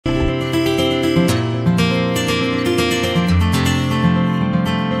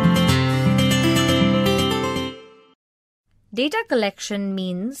Data collection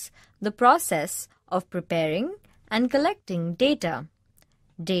means the process of preparing and collecting data.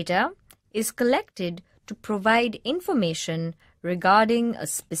 Data is collected to provide information regarding a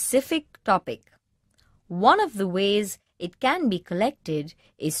specific topic. One of the ways it can be collected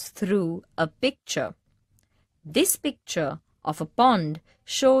is through a picture. This picture of a pond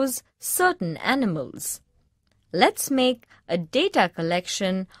shows certain animals. Let's make a data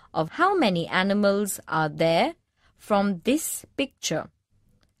collection of how many animals are there from this picture.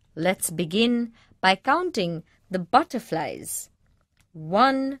 Let's begin by counting the butterflies.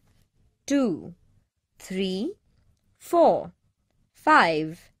 1, 2, 3, 4,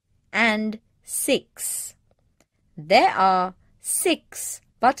 5, and 6. There are 6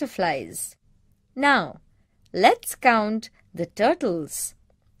 butterflies. Now, let's count the turtles.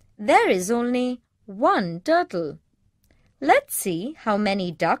 There is only 1 turtle. Let's see how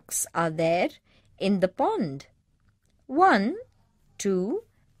many ducks are there in the pond. 1, 2,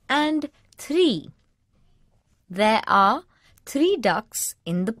 and 3. There are 3 ducks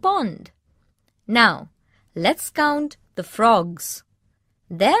in the pond. Now, let's count the frogs.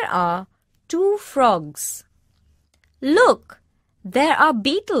 There are 2 frogs. Look, there are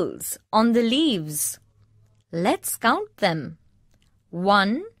beetles on the leaves. Let's count them.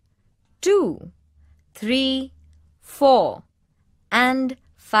 1, 2, 3, 4, and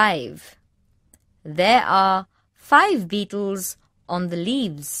 5. There are 5 beetles on the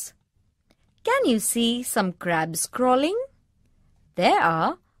leaves. Can you see some crabs crawling? There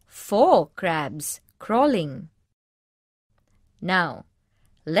are 4 crabs crawling. Now,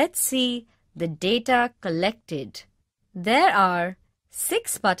 let's see the data collected. There are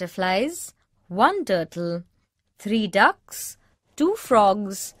 6 butterflies, 1 turtle, 3 ducks, 2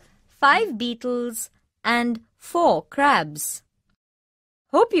 frogs, 5 beetles, and 4 crabs.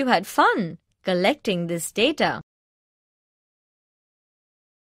 Hope you had fun collecting this data.